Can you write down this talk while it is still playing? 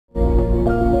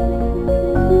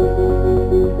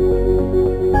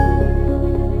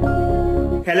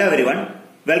Hello everyone,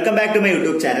 welcome back to my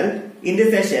YouTube channel. In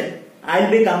this session, I will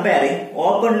be comparing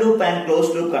open loop and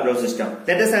closed loop control system.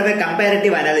 Let us have a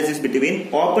comparative analysis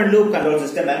between open loop control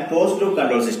system and closed loop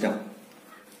control system.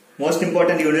 Most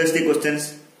important university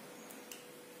questions.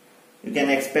 You can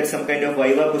expect some kind of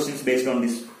viva questions based on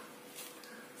this.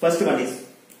 First one is,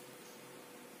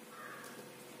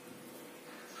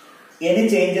 any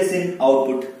changes in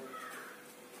output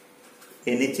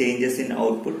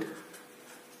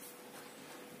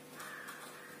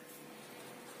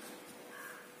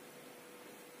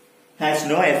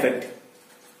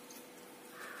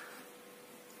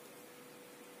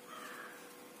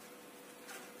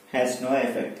has no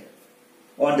effect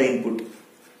on the input.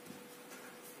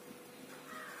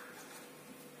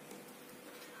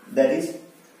 That is,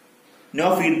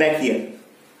 no feedback here,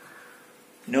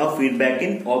 no feedback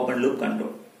in open loop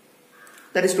control.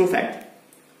 That is true fact.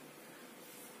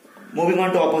 Moving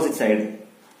on to opposite side,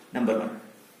 number 1.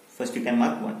 First you can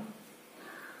mark 1.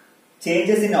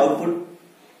 Changes in output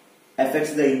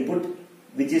affects the input,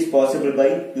 which is possible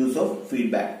by use of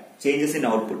feedback. Changes in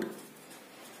output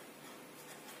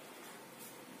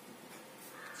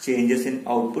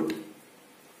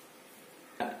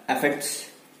affects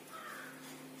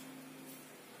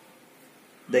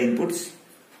the inputs,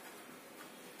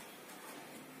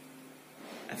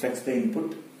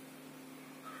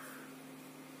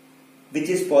 which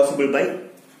is possible by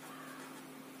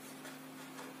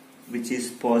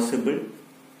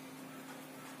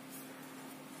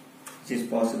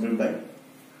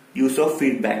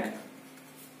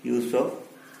use of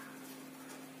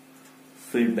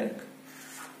feedback.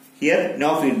 Here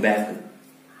no feedback.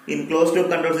 In closed loop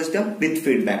control system with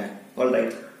feedback.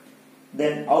 Alright.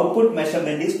 Then output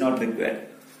measurement is not required.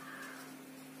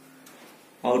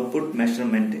 Output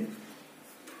measurement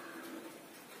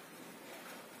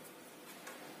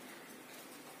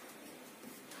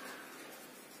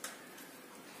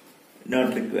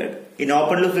not required. In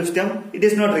open loop system, it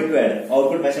is not required.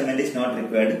 Output measurement is not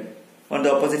required. On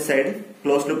the opposite side,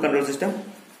 closed loop control system,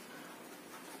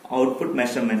 output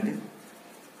measurement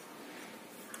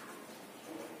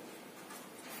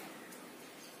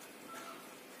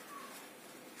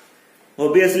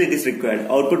obviously it is required.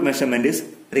 Output measurement is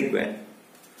required.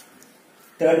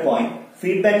 Third point,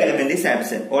 feedback element is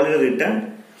absent. Already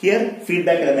written. Here,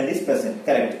 feedback element is present.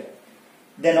 Correct.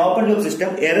 Then open loop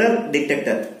system, error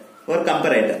detector or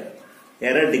comparator.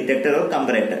 Error detector or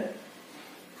comparator.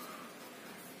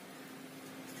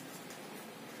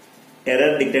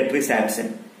 Error detector is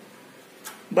absent.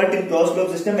 But in closed loop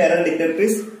system, error detector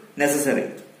is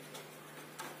necessary.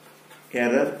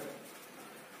 Error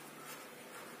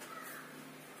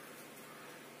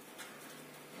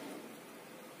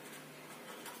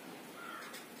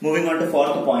Moving on to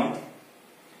fourth point.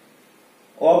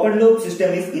 Open loop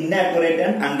system is inaccurate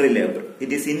and unreliable.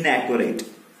 It is inaccurate.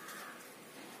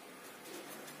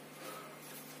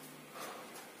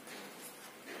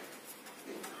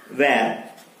 Where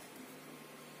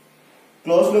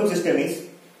closed loop system is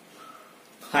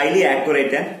highly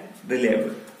accurate and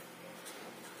reliable.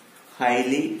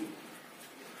 Highly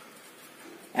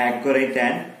accurate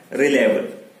and reliable.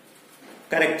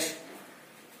 Correct.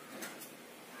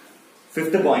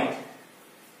 Fifth point,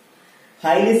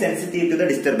 highly sensitive to the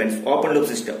disturbance. Open loop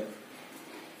system.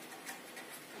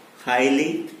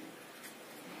 Highly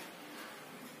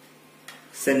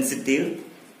sensitive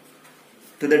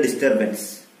to the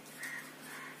disturbance.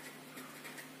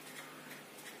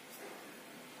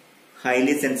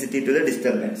 Highly sensitive to the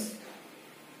disturbance.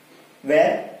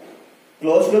 Where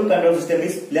closed loop control system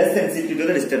is less sensitive to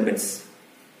the disturbance.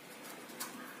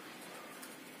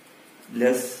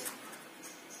 Less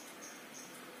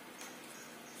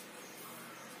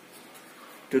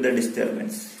to the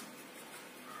disturbance.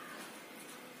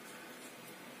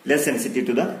 Less sensitive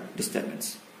to the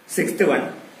disturbance. Sixth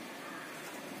one,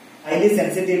 highly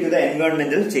sensitive to the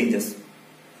environmental changes.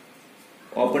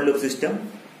 Open loop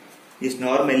system is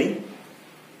normally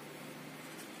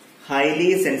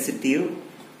highly sensitive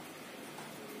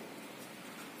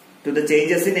to the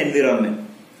changes in environment.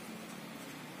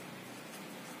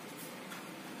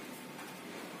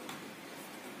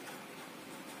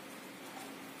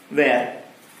 Where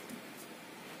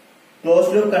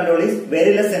closed loop control is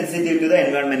very less sensitive to the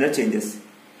environmental changes.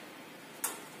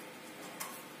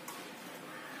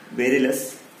 Very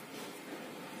less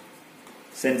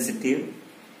sensitive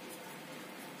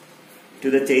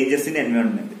to the changes in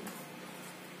environment.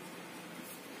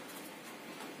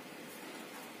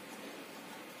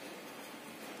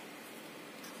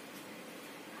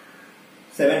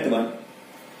 Seventh one,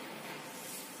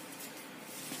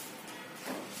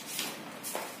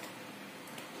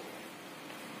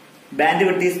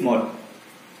 bandwidth is small.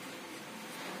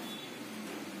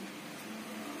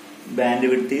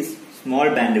 Bandwidth is small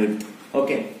bandwidth.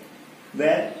 Okay.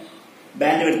 Where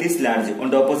bandwidth is large. On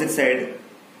the opposite side,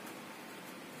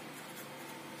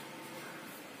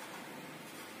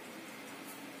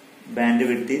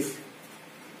 bandwidth is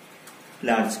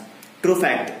large. True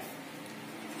fact.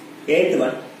 Eighth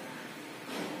one.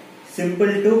 Simple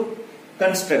to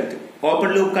construct.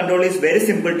 Open loop control is very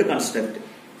simple to construct.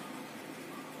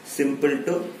 Simple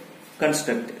to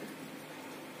construct.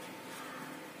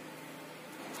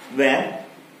 Where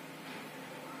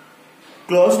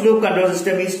closed loop control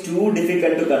system is too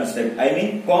difficult to construct. I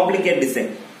mean complicated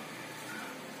design.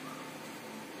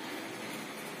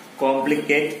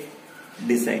 Complicated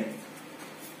design.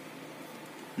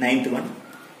 Ninth one.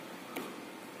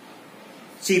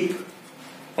 Cheap.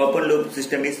 Open loop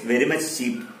system is very much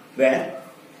cheap. Where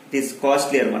it is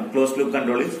costlier one. Closed loop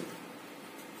control is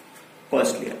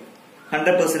costlier.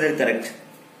 100% correct.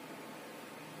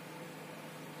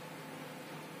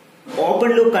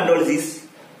 Open loop control is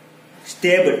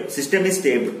stable. System is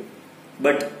stable.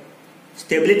 But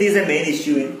stability is the main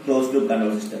issue in closed loop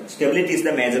control system. Stability is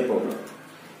the major problem.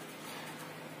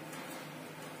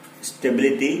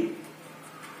 Stability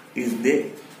is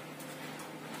the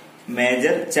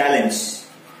major challenge.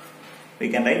 We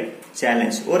can write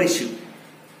challenge or issue.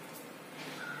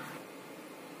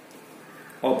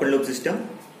 Open loop system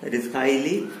that is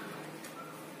highly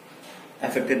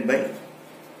affected by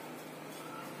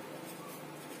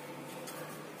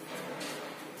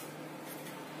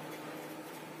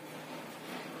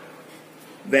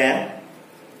where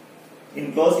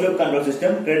in closed loop control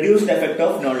system reduced effect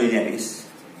of nonlinearities.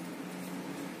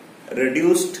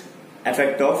 Reduced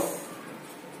effect of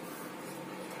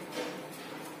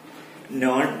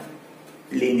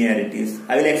non-linearities.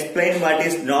 I will explain what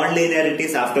is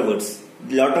non-linearities afterwards.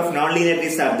 Lot of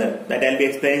non-linearities are there that I will be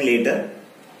explaining later.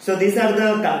 So these are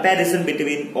the comparison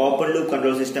between open loop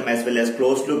control system as well as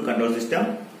closed loop control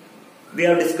system. We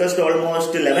have discussed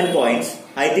almost 11 points.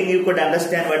 I think you could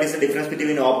understand what is the difference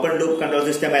between open loop control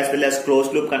system as well as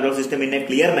closed loop control system in a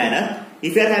clear manner.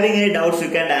 If you are having any doubts, you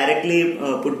can directly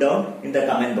put down in the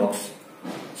comment box.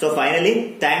 So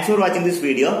finally, thanks for watching this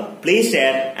video. Please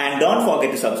share and don't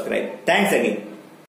forget to subscribe. Thanks again.